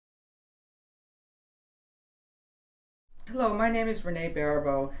Hello, my name is Renee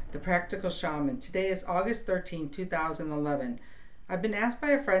Baribeau, the Practical Shaman. Today is August 13, 2011. I've been asked by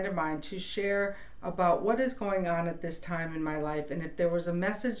a friend of mine to share about what is going on at this time in my life, and if there was a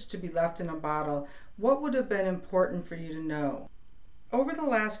message to be left in a bottle, what would have been important for you to know? Over the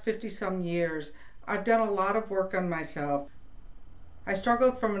last 50-some years, I've done a lot of work on myself. I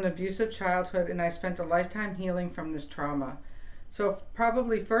struggled from an abusive childhood, and I spent a lifetime healing from this trauma. So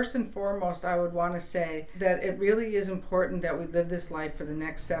probably first and foremost, I would want to say that it really is important that we live this life for the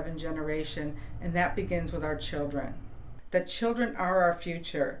next 7 generations, and that begins with our children. That children are our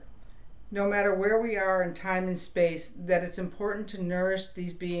future. No matter where we are in time and space, that it's important to nourish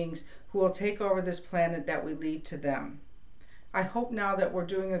these beings who will take over this planet that we leave to them. I hope now that we're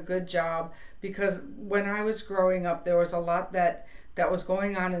doing a good job, because when I was growing up, there was a lot that was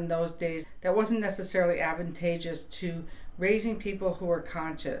going on in those days that wasn't necessarily advantageous to raising people who are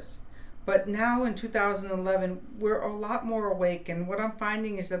conscious. But now in 2011, we're a lot more awake, and what I'm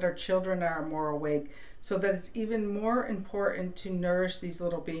finding is that our children are more awake, so that it's even more important to nourish these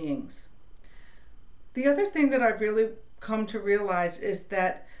little beings. The other thing that I've really come to realize is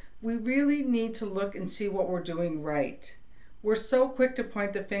that we really need to look and see what we're doing right. We're so quick to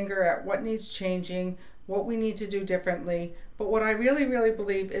point the finger at what needs changing, what we need to do differently, but what I really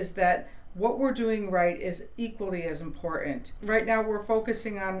believe is that what we're doing right is equally as important. Right now we're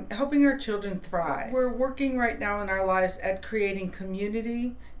focusing on helping our children thrive. We're working right now in our lives at creating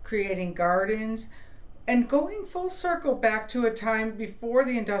community, creating gardens, and going full circle back to a time before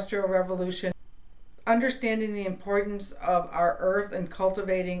the Industrial Revolution, understanding the importance of our earth and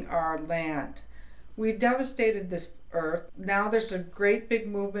cultivating our land. We've devastated this earth. Now there's a great big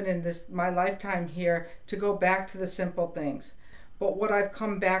movement in my lifetime here to go back to the simple things. But what I've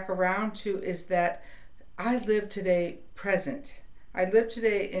come back around to is that I live today present. I live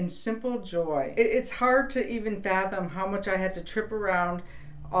today in simple joy. It's hard to even fathom how much I had to trip around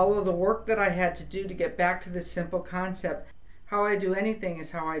all of the work that I had to do to get back to this simple concept. How I do anything is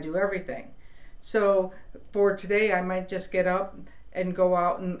how I do everything. So for today, I might just get up and go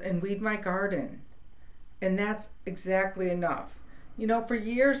out and weed my garden. And that's exactly enough. You know, for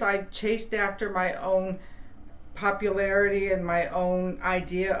years I chased after my own popularity and my own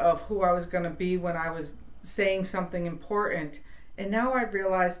idea of who I was going to be when I was saying something important. And now I've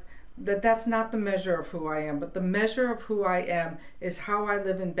realized that that's not the measure of who I am, but the measure of who I am is how I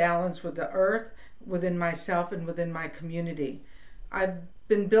live in balance with the earth, within myself, and within my community. I've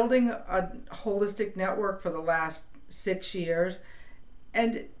been building a holistic network for the last 6 years,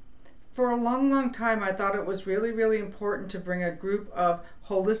 and for a long time, I thought it was really important to bring a group of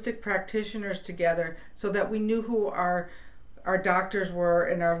holistic practitioners together so that we knew who our doctors were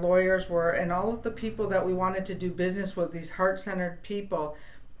and our lawyers were and all of the people that we wanted to do business with, these heart-centered people.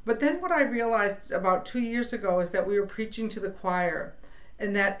 But then what I realized about 2 years ago is that we were preaching to the choir,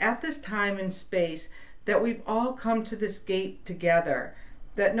 and that at this time and space that we've all come to this gate together,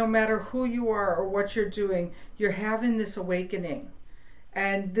 that no matter who you are or what you're doing, you're having this awakening.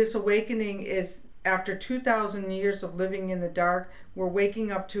 And this awakening is, after 2,000 years of living in the dark, we're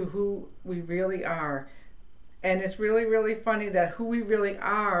waking up to who we really are. And it's really funny that who we really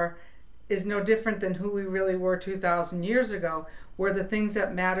are is no different than who we really were 2,000 years ago, where the things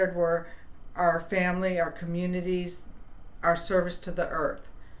that mattered were our family, our communities, our service to the earth.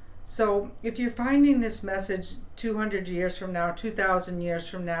 So if you're finding this message 200 years from now, 2,000 years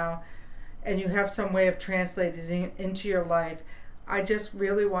from now, and you have some way of translating it into your life, I just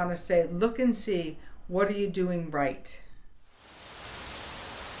really want to say, look and see, what are you doing right?